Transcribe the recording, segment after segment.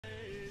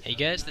Hey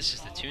guys, this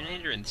is the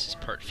Tunator, and this is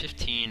part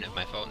 15 of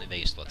my Fallout New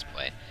Vegas Let's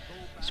Play.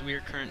 So we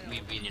are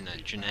currently leading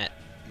Jeanette,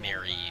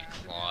 Mary,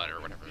 Claude, or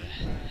whatever the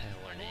hell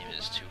her name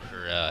is, to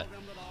her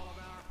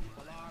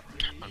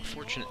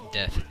unfortunate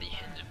death at the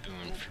hands of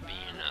Boone for being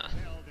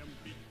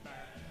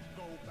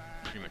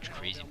pretty much a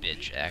crazy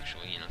bitch,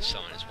 actually,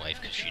 selling his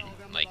wife because she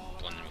didn't like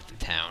blending with the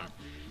town.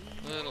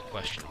 A little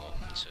questionable,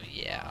 so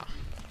yeah.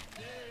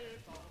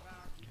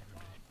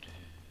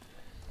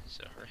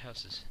 So her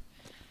house is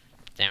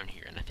down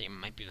here, and I think it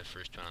might be the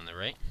first one on the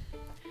right.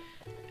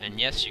 And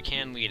yes, you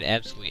can lead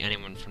absolutely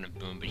anyone from the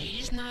Boom, but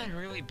he's not a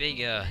really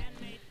big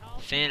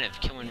fan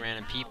of killing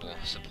random people,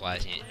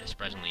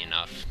 surprisingly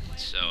enough.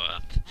 So,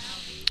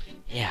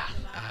 yeah,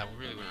 I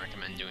really wouldn't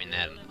recommend doing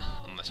that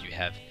unless you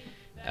have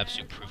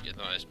absolute proof,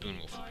 otherwise Boone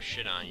will flip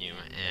shit on you,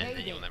 and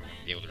then you'll never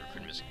be able to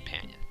recruit him as a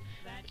companion,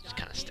 which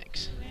kind of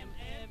stinks.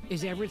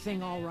 Is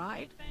everything all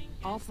right?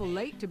 Awful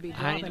late to be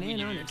I need to dropping lead in you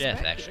to your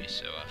unexpected. death, actually,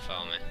 so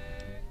follow me.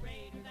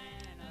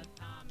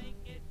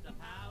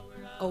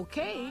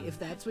 Okay, if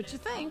that's what you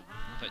think.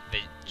 But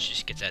she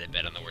just gets out of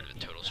bed on the word of a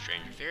total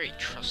stranger. Very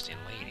trusting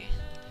lady.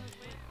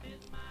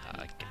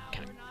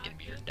 Kind of gonna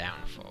be her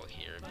downfall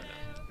here, but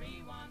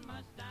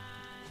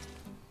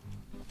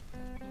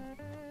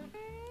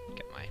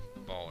got my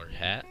baller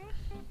hat.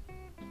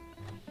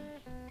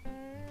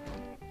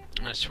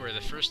 And I swear, the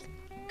first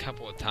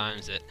couple of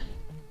times that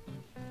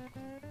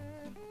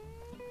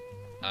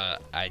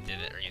I did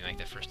it, or even like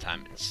the first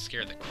time, it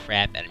scared the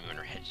crap out of me when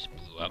her head just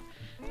blew up.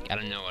 I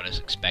don't know what I was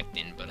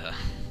expecting, but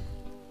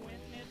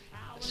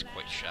it's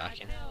quite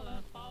shocking.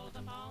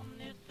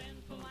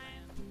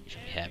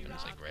 Usually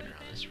happens like right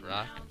around this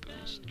rock.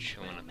 Boone's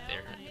chilling up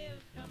there,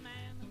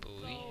 I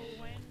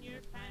believe.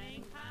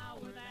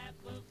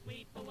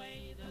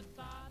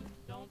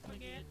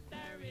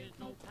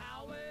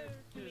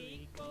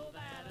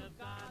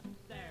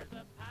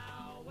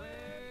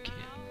 Okay.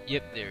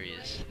 Yep, there he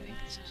is. I think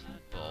this is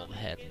the bald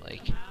head,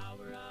 like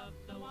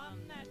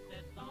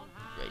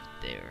right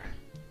there.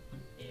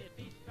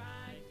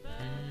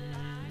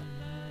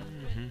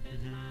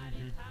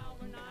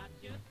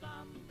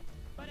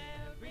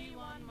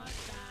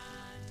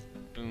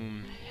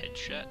 Boom,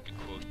 headshot, to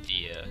quote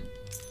the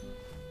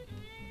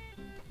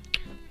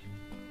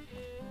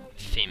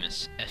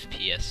famous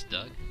FPS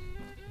Doug.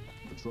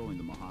 Patrolling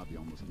the Mojave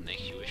almost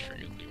Makes you wish for a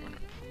nuclear winter.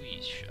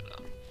 Please shut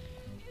up.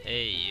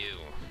 Hey you,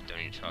 don't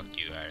need to talk to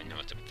you, I already know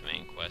what's up with the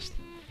main quest.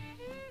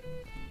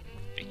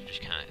 Victor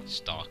just kinda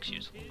stalks you,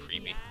 it's a little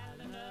creepy.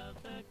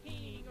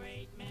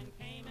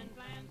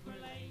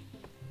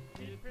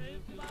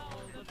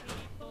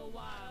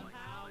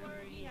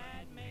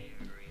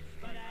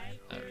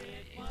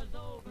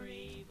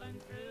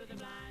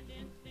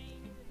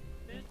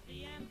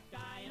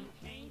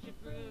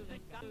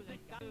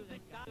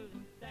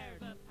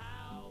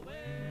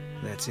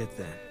 That's it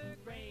then.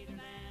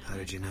 How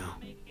did you know?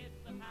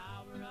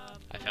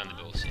 I found the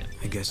bill of sale.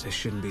 I guess I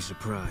shouldn't be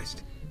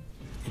surprised.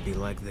 It'd be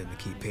like them to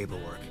keep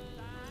paperwork.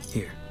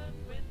 Here,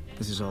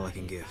 this is all I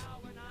can give.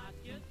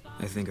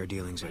 I think our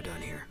dealings are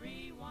done here.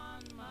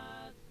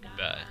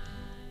 Goodbye.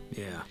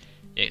 Yeah.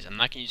 Yeah, 'cause I'm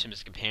not gonna use him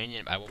as a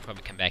companion, but I will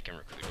probably come back and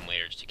recruit him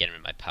later just to get him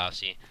in my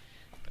posse.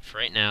 But for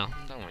right now,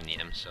 I don't want to need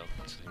him, so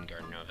let's leave him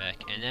guard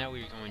Novak. And now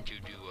we're going to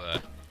do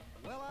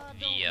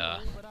the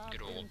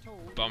good old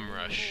bum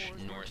rush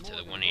north to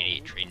the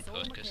 188 trading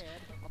post, because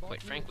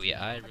quite frankly,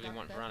 I really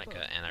want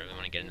Veronica, and I really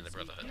want to get into the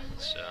Brotherhood.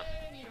 So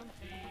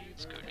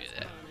let's go do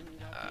that.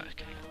 Kind of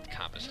get the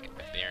compass, get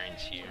my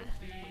bearings here.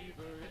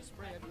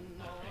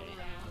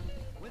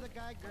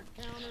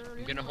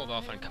 I'm gonna hold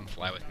off on Come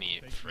Fly With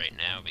Me for right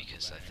now,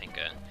 because I think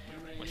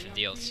with the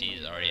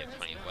DLCs already at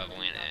plenty of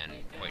leveling,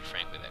 and quite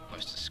frankly that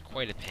quest is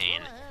quite a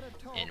pain,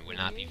 and would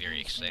not be very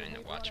exciting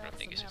to watch, I don't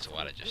think, because it's a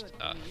lot of just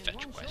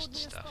fetch quest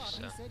stuff,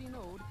 so.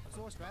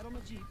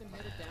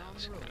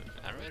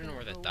 I really don't know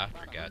where that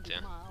doctor got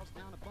to.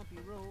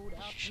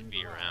 She should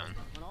be around.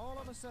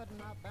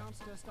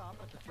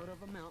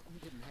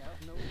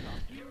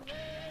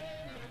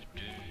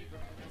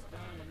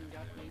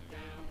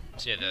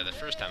 So yeah, the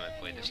first time I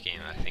played this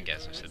game, I think,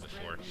 as I said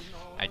before,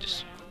 I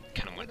just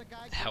kind of went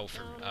hell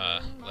for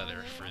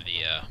leather for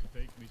the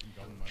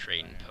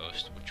trading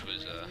post, which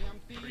was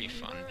pretty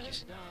fun,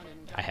 because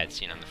I had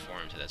seen on the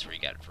forums that that's where you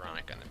got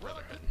Veronica and the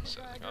Brotherhood.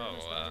 So like, oh,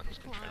 I was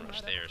gonna try to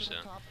rush there. So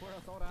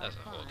that was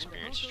a whole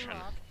experience, just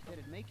trying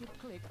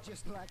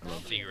to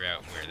figure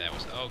out where that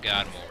was. Oh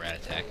God, mole rat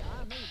attack.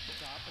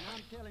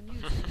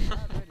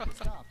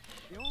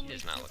 He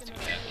does not look too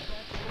happy.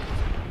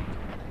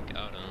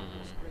 Got him.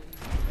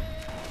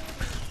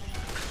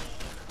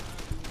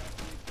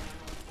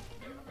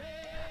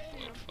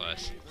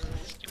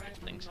 Stupid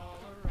things. A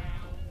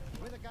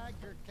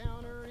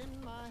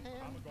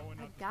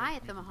guy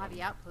at the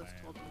Mojave Outpost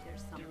told me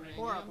there's some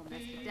horrible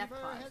mystic death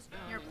clause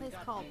near a place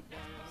called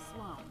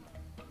Sloan.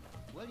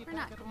 We're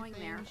not going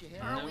there,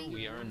 are we? No,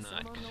 we are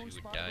not, because we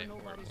would die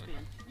horribly.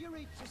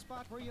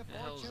 What the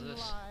hell is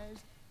this?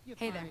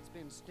 Hey there.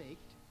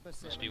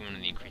 Must be one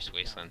of the increased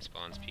Wasteland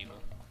spawns people.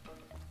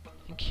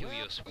 I think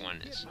Helios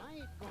 1 is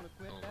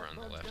over on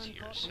the left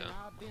here, so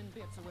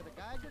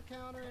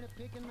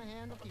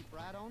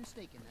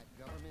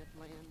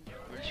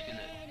we're just gonna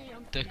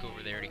duck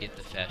over there to get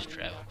the fast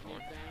travel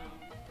point.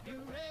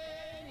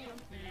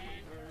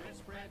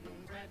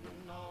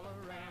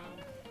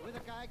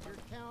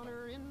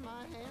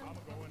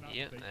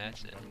 Yep,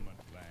 that's it.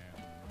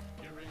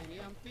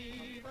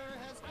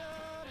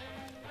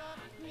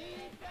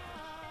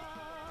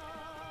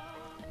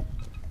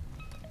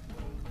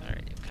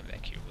 Alright, I'll come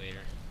back here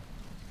later.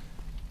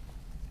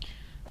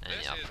 And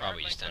I'll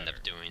probably just end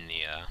up doing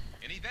the,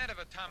 in event of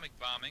atomic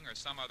bombing or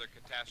some other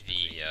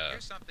catastrophe,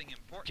 here's something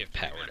important give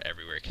power to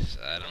everywhere, because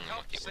I don't know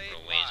if people with a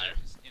laser.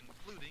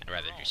 I'd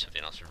rather do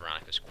something else for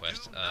Veronica's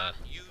quest.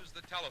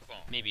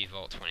 Maybe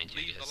Vault 22,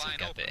 because it's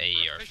got the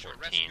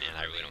AER-14, and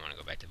I really don't want to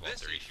go back to Vault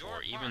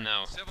 34, even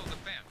though... Civil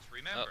defense.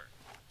 Remember,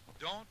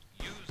 don't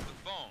use the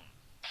phone.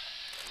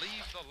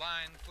 Leave the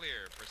line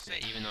clear for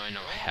safety. Even though I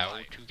know how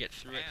to get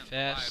through it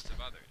fast,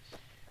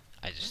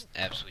 I just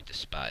absolutely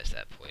despise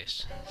that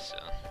place. So,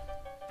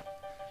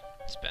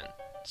 spent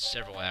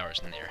several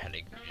hours in there, had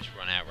to just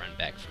run out, run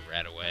back for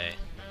right away.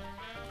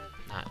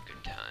 Not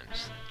good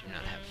times. Do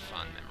not have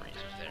fond memories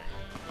of there.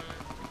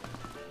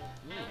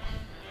 Ooh,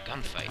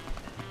 gunfight.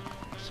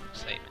 Some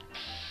excitement.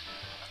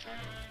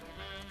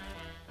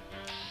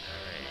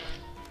 Alrighty.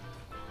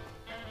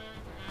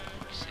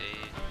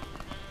 Save.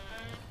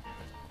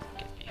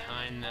 Get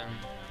behind them.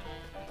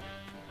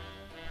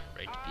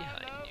 Right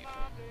behind you.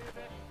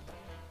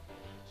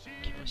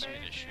 Keep on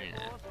seeing they're shooting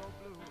at.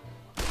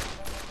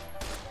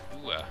 Ooh,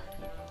 tell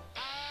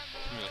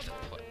me what the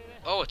play.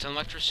 Oh, it's an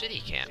Electro City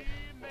camp.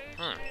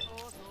 Huh. I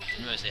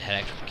didn't realize they had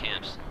actual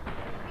camps.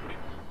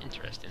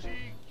 Interesting.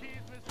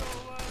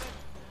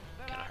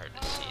 Kinda hard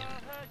to see him.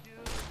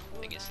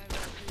 I guess the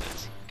dark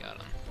fence got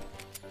him.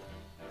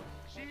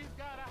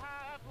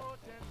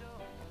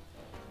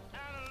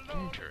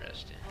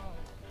 Interesting.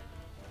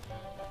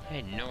 I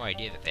had no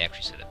idea that they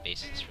actually set up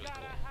bases. It's really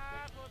cool.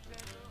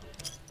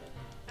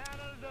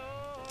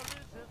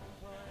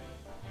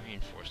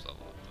 Reinforced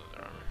level of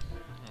movement armor.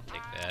 I'll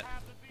take that.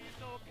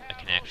 I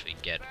can actually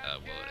get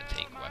Willow to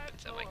take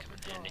weapons. That might come in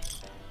handy.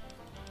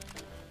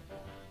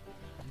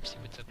 Let's see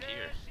what's up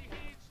here.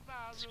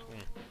 It's cool.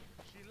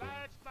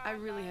 I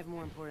really have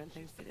more important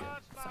things to do.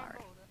 Sorry.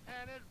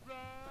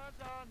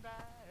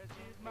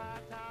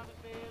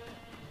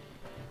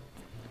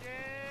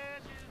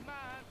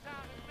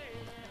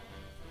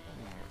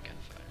 More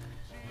gunfire.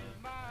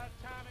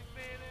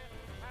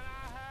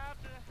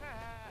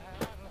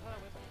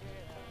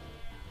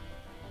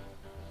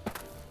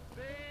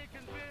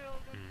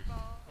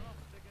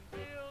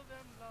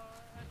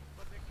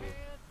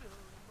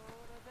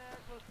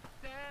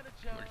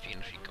 What if you can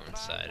actually go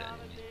inside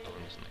and use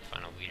bones and like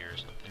find a leader or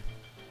something? I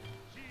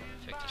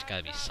think there's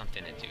gotta be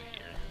something to do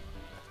here.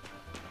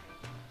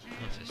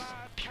 Unless it's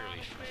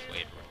purely for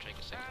flavor, which I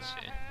guess I can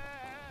see.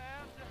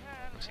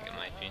 Looks like it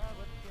might be.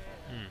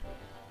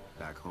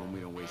 Back home, we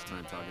don't waste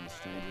time talking to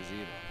strangers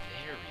either.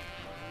 Very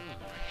rude.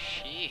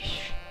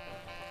 Sheesh.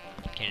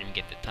 Can't even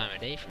get the time of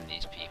day from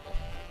these people.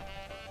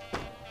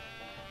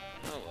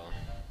 Oh well.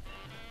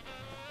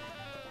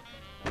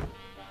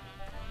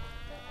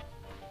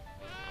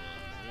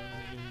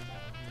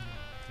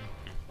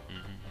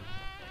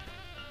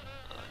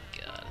 Oh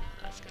god,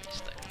 that's gonna be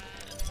stuck in the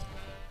head.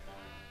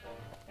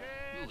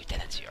 Ooh,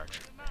 tendency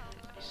archer.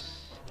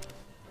 Nice.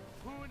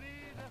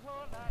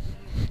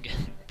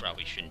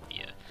 Probably shouldn't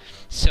be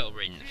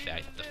celebrating the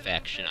fact that the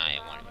faction I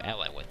want to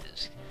ally with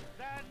is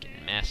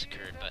getting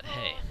massacred, but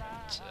hey,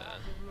 it's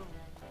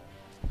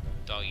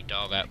doggy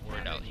dog out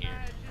word out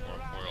here, or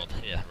world,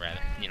 yeah,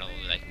 rather, you know,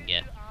 that I can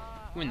get.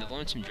 Ooh, and the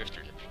Lonesome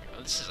Drifter.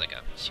 Oh, this is like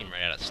a scene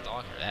right out of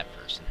Stalker. That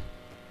person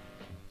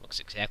looks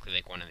exactly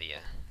like one of the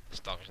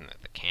Stalkers in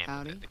the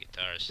camp with the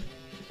guitars,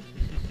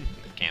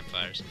 the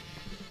campfires.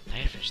 I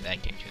gotta finish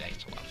that game too.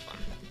 That's a lot of fun.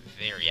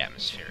 Very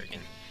atmospheric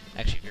and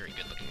actually very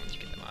good looking once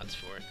you get the mods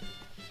for it.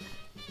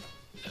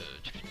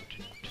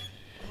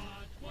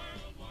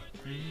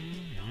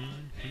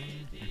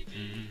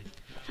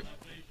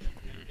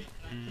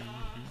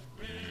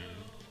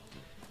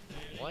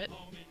 What?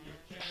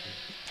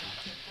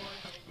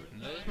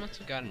 Those must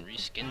have gotten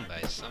reskinned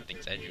by something,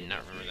 because I do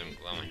not remember them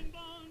glowing.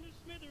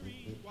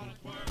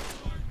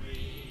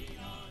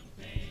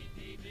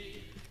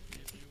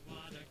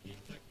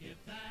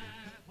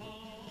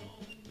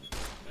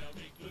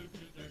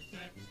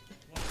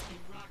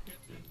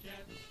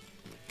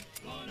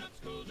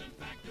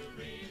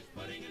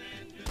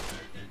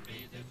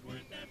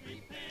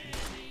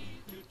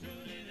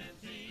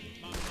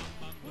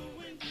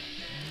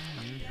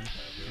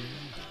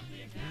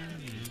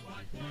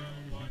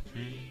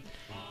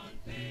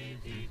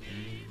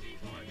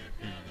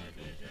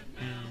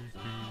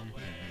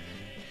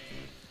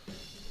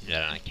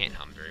 Yeah, I can't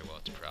hum very well,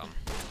 it's a problem.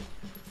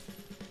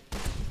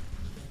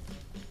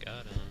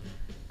 Got him.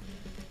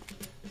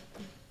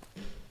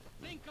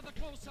 Think of the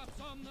close-ups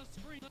on the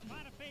screen.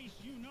 Not a face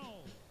you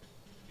know.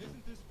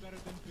 Isn't this better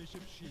than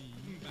Bishop Sheen?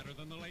 Better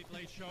than the Late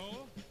Late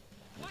Show?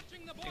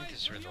 Watching the I think boys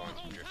this is where the from ones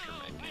your Drifter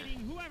hometown might be. fighting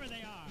whoever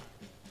they are.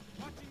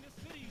 Watching the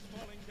cities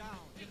falling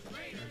down. It's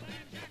greater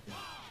than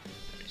Jackpot.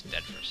 If he's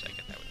dead for a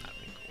second, that would not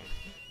have been cool.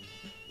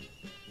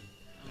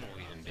 What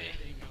will even be?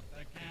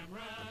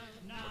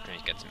 Fortunately,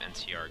 he's got some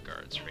NCR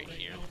guards right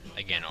here.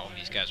 Again, all of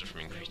these guys are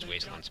from increased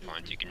Wasteland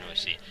spawns. You can really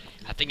see.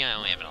 I think I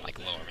only have it on like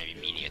low or maybe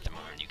medium at the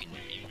moment. You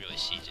really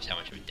see just how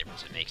much of a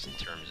difference it makes in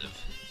terms of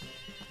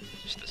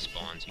just the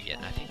spawns you get.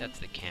 And I think that's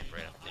the camp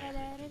right up there.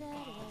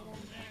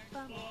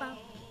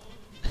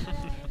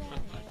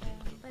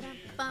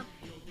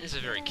 This is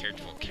a very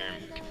careful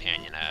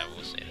companion. I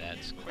will say that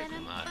it's quite a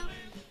lot.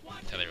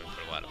 Tell they really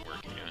put a lot of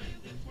work into it.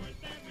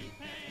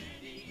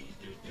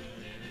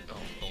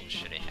 Oh,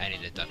 bullshit! I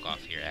need to duck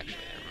off here.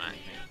 Actually, never mind.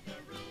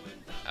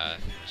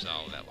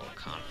 Resolve that little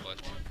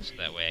conflict, so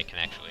that way I can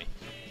actually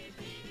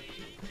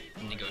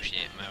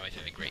negotiate my way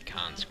through the Great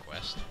Khan's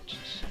quest, which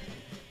is,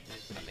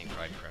 I think,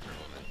 probably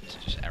preferable than to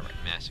just outright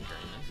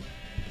massacring them.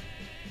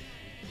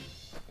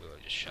 Willow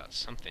just shot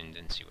something,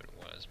 didn't see what it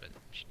was, but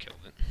she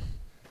killed it.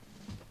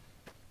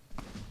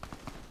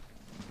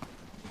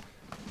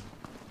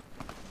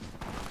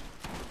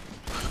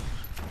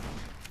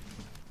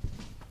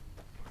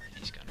 Where are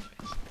these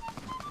gunfights?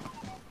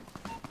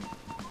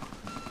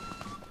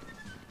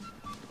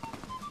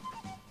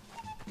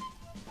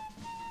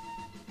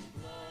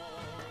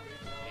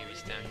 Maybe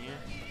it's down here.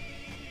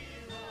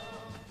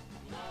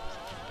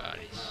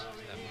 Bodies.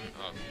 That one?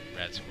 Oh,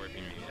 Red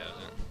Scorpion, maybe that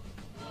was it.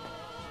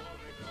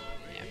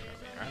 Yeah,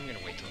 probably. Or I'm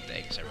gonna wait till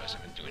day because I realize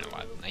I've been doing a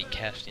lot of night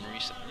casting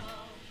recently.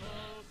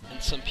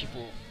 And some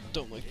people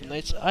don't like the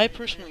nights. I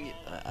personally,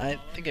 I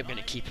think I'm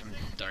gonna keep them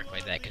dark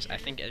like that because I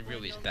think it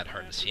really isn't that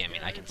hard to see. I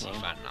mean, I can see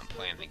fine when I'm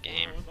playing the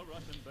game,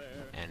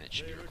 and it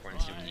should be recording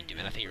through when you do.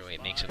 And I think really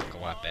it makes it look a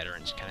lot better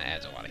and just kind of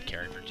adds a lot of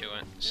character to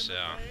it. So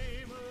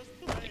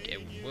I think it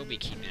will be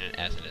keeping it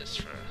as it is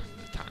for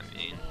the time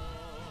being.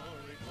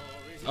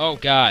 Oh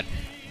God!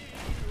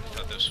 I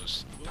thought this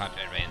was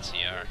populated by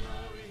NCR.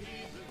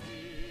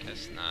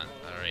 Guess not.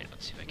 Alright,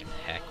 let's see if I can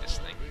hack this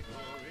thing.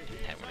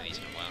 Haven't had one of these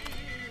in a while.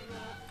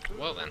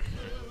 Well then.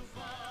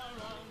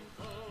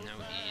 No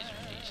E's or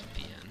D's at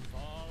the end.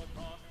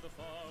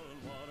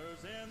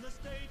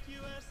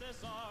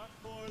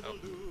 Oh.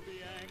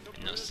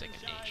 No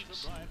second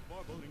H's.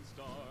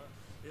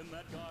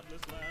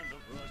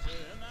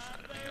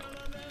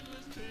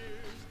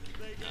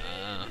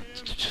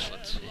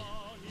 Let's see.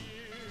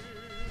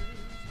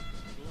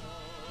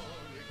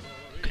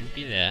 Couldn't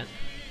be that.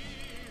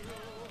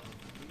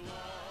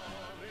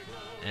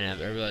 And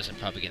I realize I'm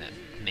probably gonna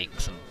make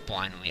some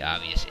blindly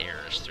obvious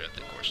errors throughout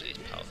the course of these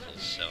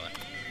puzzles, so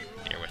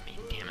bear with me,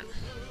 damn it.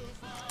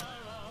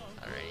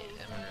 Alright,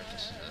 I wonder if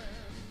this is a...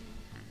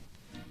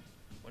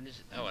 What is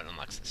it? Oh, it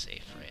unlocks the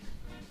safe, right.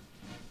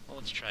 Well,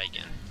 let's try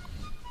again.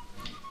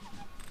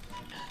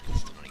 I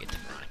still want to get to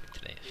Veronica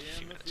today, a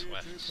few minutes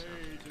left, so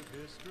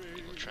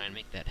we will try and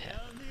make that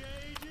happen.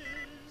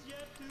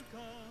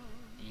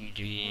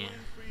 E.G.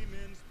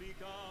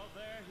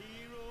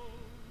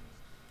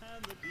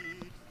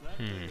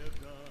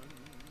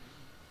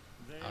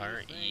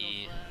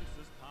 R-E...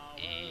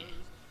 A...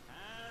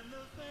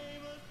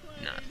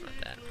 No, it's not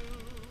that.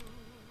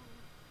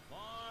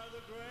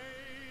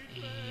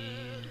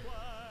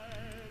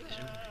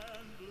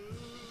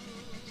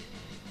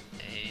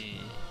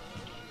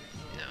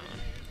 No.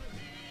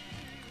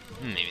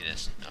 Maybe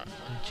this. Alright,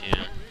 1, 2,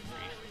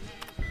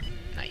 3.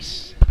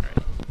 Nice.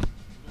 Alright.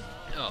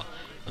 Oh,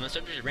 on the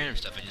subject of random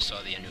stuff, I just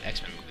saw the new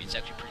X-Men movie. It's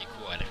actually pretty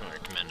cool. I definitely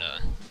recommend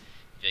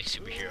if you like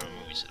superhero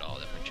movies at all,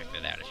 definitely check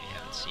that out if you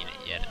haven't seen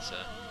it yet. It's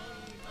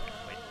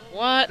wait,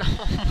 what?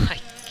 Oh my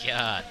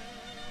God.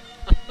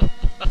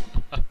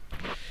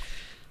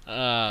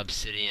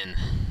 Obsidian.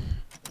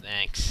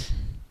 Thanks.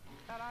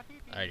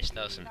 Alright,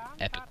 that was some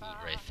epic loot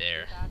right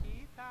there.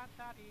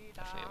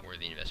 Definitely a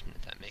worthy investment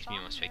at that. Makes me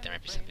almost think there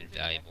might be something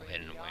valuable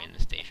hidden away in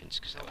the stations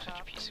because that was such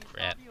a piece of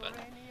crap, but...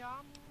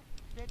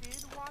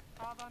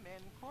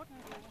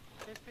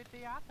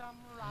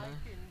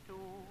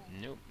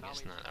 Nope,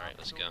 guess not. Alright,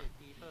 let's go.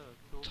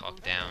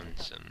 Talk down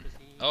some...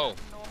 Oh!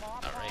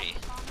 Alrighty.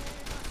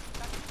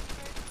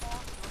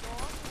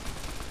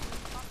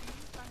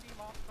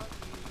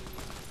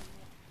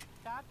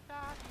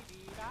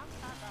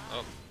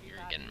 Oh, you're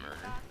getting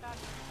murdered.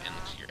 And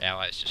looks like your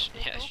allies just...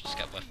 Yeah, she just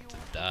got left to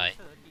die.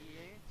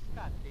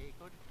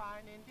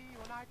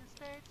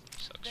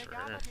 Sucks for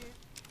her.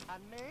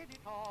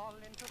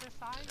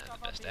 Doesn't have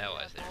the best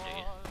allies there, do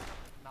you?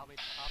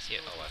 See,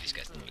 oh wow, these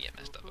guys didn't get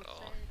messed up at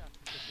all.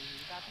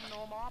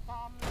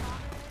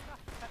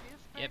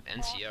 Yep,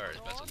 NCR is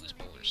about to lose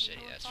Boulder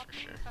City, that's for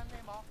sure. Wonder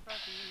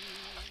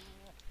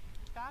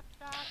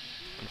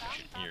if I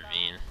should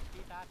intervene.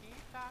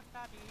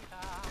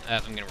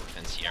 If I'm gonna work with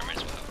NCR, might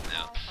as well help them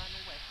out.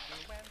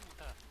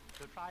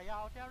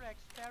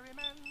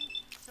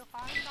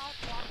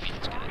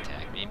 Beaton's gonna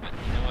attack me, but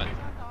you know what?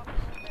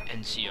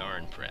 NCR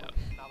and proud.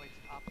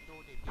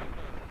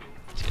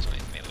 These guys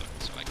might fail it,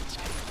 so I can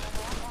skip that.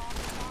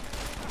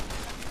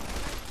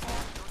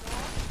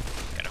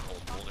 Gotta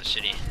hold Boulder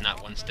City,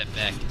 not one step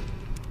back.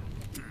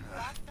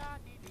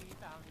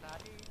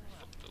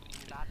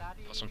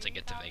 course, once I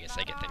get to Vegas,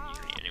 I get the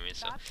immunity anyway,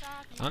 so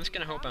I'm just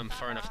gonna hope I'm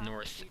far enough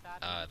north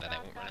that I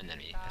won't run into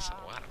any. That's a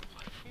lot of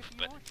proof,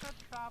 but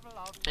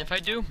if I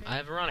do, I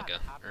have Veronica,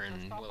 or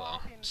in Willow,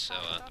 so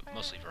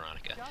mostly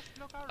Veronica,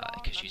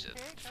 because she's a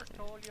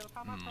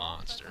freaking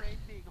monster.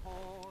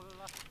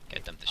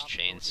 Gotta dump this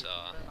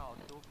chainsaw.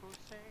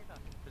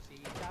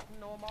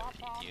 Don't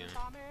need you.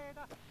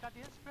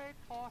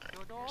 Alright,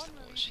 where's the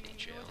Willow City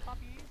jail?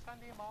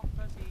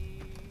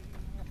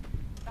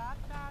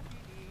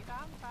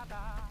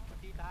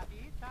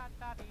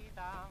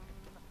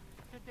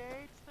 Today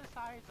it's the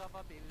size of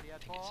a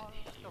billiard ball.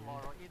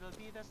 Tomorrow it'll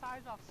be the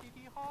size of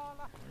City Hall.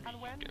 And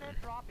when they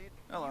drop it,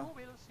 hello, you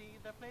will see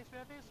the place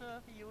where this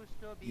earth used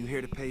to be. You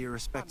here to pay your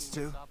respects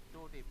too?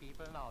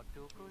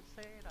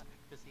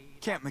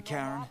 Camp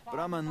McCarran, but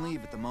I'm on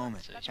leave at the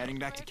moment, heading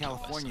back to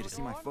California to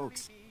see my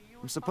folks.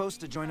 I'm supposed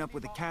to join up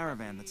with a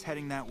caravan that's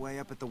heading that way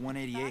up at the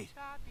 188,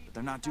 but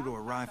they're not due to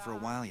arrive for a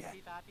while yet.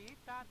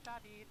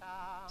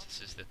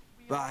 This is the...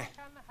 Bye.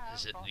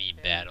 Is it the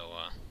battle,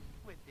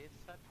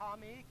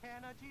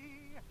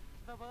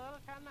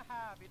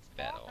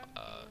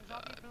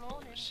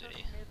 Boulder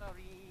City,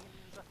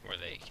 where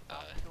they,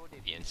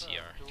 the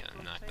NCR kind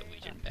of knocked the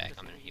Legion back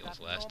on their heels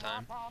last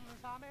time,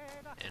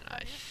 and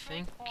I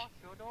think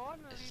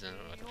this is an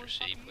Electro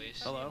City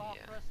place. Hello?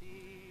 Yeah.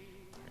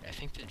 I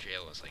think the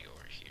jail is like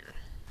over here,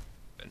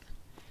 but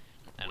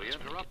I We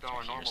interrupt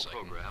our normal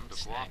program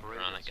to cooperate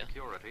with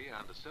security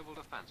and the civil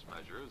defense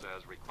measures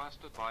as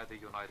requested by the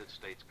United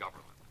States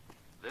government.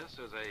 This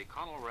is a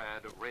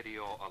CONELRAD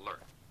radio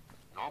alert.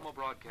 Normal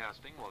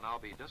broadcasting will now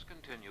be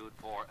discontinued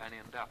for an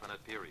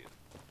indefinite period.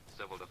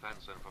 Civil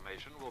defense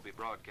information will be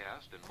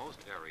broadcast in most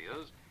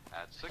areas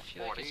at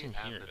 6:40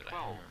 and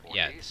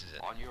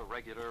 12:40 on your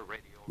regular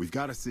radio. We've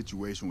got a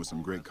situation with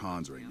some great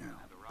cons right now.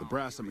 The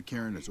brass at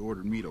McCarran has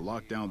ordered me to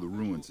lock down the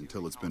ruins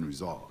until it's been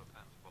resolved.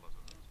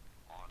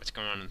 What's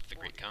going on with the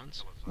Great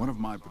Cons? One of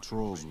my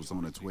patrols was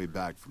on its way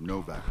back from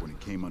Novak when it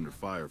came under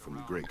fire from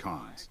the Great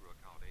Cons.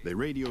 They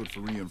radioed for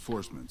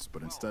reinforcements,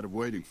 but instead of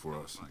waiting for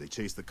us, they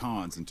chased the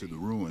Cons into the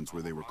ruins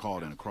where they were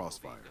caught in a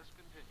crossfire.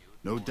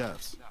 No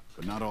deaths,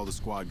 but not all the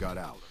squad got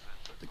out.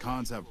 The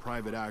Cons have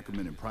Private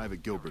Ackerman and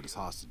Private Gilbert as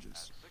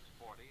hostages.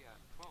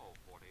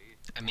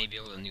 I may be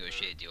able to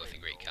negotiate a deal with the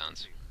Great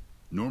Cons.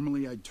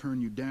 Normally I'd turn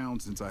you down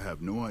since I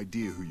have no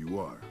idea who you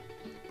are.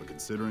 But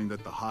considering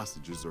that the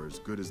hostages are as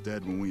good as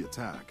dead when we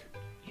attack.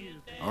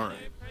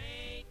 Alright,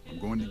 I'm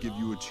going to give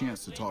you a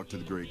chance to talk to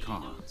the Great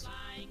Cons.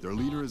 Their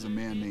leader is a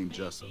man named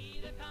Jessup.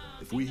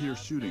 If we hear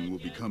shooting, we'll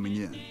be coming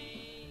in.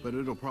 But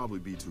it'll probably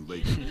be too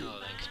late.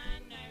 No, thanks.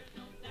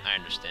 I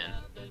understand.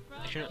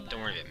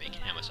 Don't worry about me. I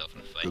can have myself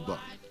in a fight. Good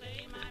luck.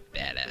 With the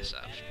badass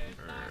option.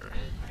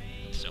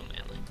 So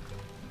manly.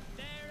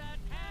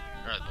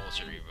 Or the Boulder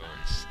City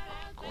ruins.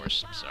 Of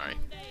course, I'm sorry.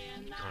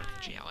 Going to the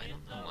jail. I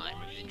don't know why.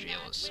 Maybe the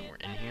jail is somewhere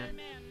in here.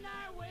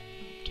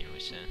 Can't really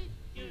say.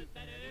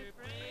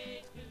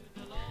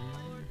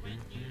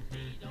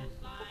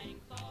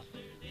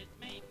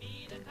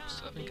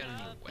 Still haven't got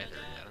any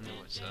weather. I don't know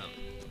what's up.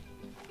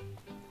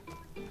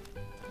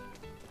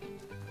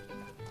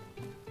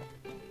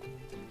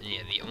 And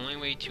yeah, the only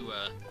way to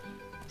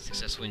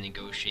successfully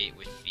negotiate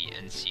with the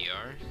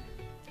NCR,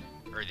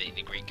 or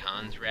the Great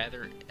Cons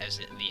rather, as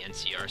the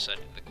NCR side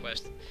of the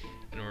quest,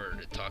 in order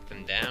to talk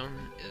them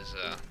down, is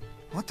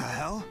What the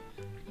hell?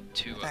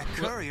 To that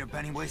courier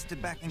Benny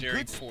wasted back in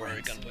very Good poor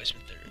Springs. gun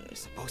placement there. He's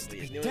supposed to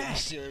be No, dead.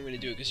 this is the only way to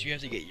do it, because you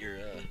have to get your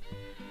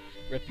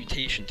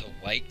reputation to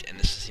liked, and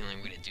this is the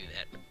only way to do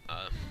that.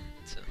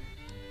 So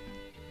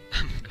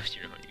I'm gonna go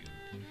steer on you.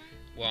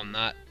 Well, I'm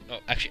not. Oh,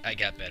 actually, I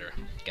got better.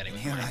 Gotta go.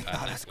 You and I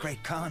thought us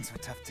Great Cons were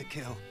tough to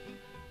kill.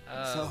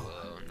 So,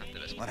 not the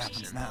best what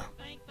happens now?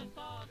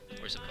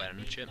 Where's the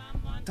platinum chip?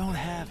 Don't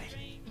have it.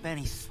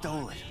 Benny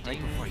stole it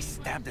right before he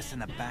stabbed us in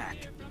the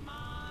back.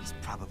 He's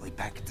probably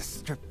back at the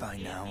strip by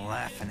now,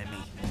 laughing at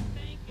me.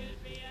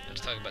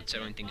 Let's talk about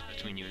settling things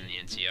between you and the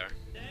NCR.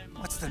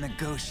 What's to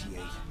negotiate?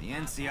 The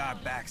NCR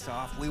backs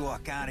off, we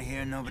walk out of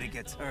here, nobody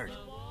gets hurt.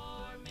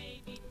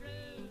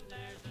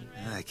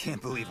 I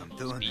can't believe I'm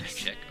doing this.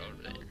 Check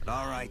over there. But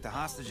alright, the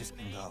hostages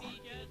can go.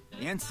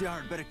 The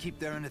NCR had better keep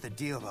their end of the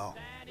deal, though.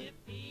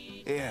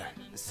 Here,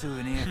 a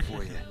souvenir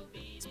for you.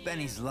 It's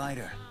Benny's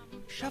lighter.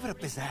 Shove it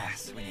up his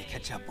ass when you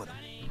catch up with him.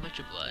 Much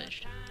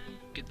obliged.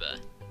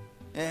 Goodbye.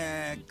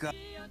 Yeah, go.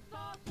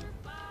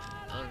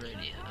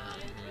 Alrighty,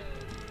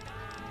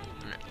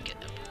 I'm gonna get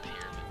up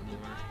here a bit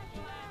more.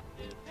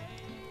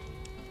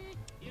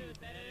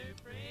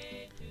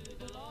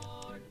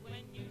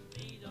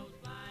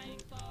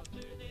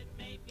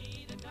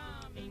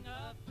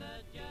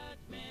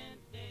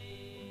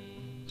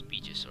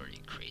 Speed is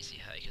already crazy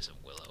high because of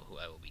Willow, who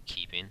I will be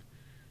keeping.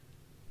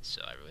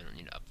 So I really don't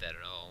need to up that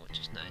at all, which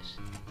is nice.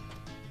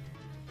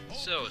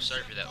 So,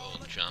 sorry for that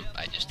little jump.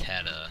 I just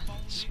had a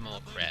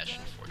small crash,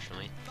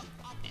 unfortunately.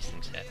 These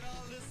things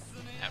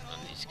outrun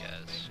these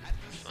guys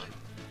for fun.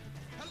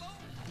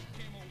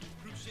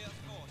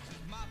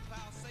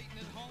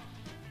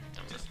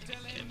 Don't have to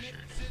get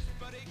captured.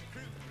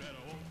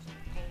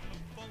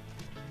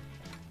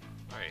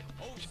 Alright,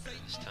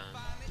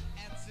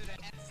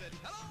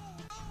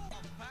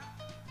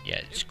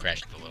 Yeah, just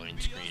crashed the loading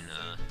screen.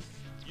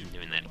 I'm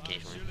doing that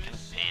occasionally. Kind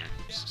of pain.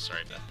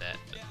 Sorry about that,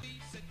 but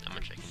not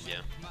much I can do.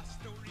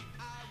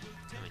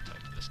 Let me talk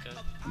to this guy.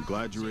 I'm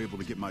glad you were able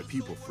to get my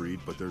people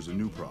freed, but there's a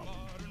new problem.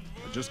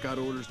 I just got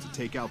orders to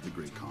take out the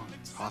Great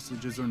Khans,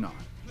 hostages or not.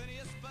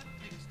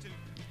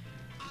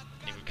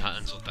 The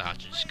Khans let the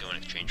hostages go in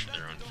exchange for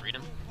their own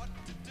freedom?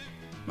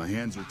 My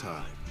hands are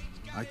tied.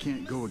 I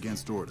can't go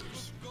against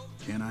orders,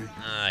 can I?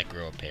 I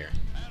grow up here.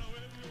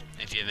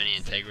 If you have any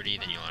integrity,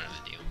 then you honor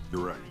the deal.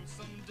 You're right.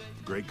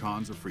 The Great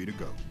Khans are free to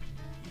go.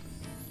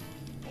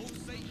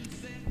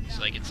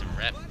 So I get some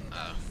rep,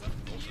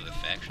 both of the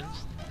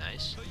factions.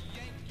 Nice.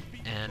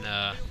 And,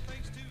 I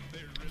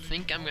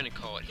think I'm gonna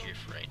call it here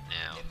for right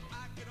now.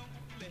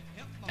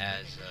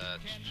 As,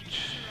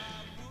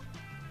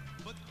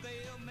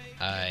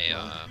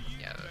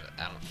 yeah,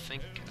 I don't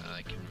think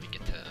I can make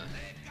it to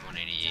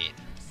 188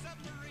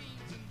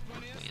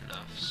 quickly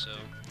enough. So,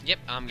 yep,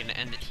 I'm gonna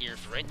end it here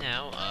for right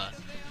now.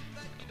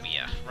 We'll be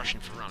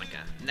rushing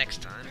Veronica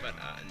next time, but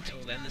until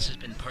then, this has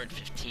been part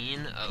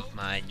 15 of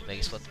my New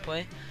Vegas Let's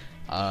Play.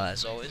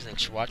 As always,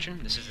 thanks for watching.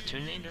 This is the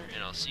Toon Nader,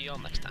 and I'll see y'all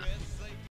next time.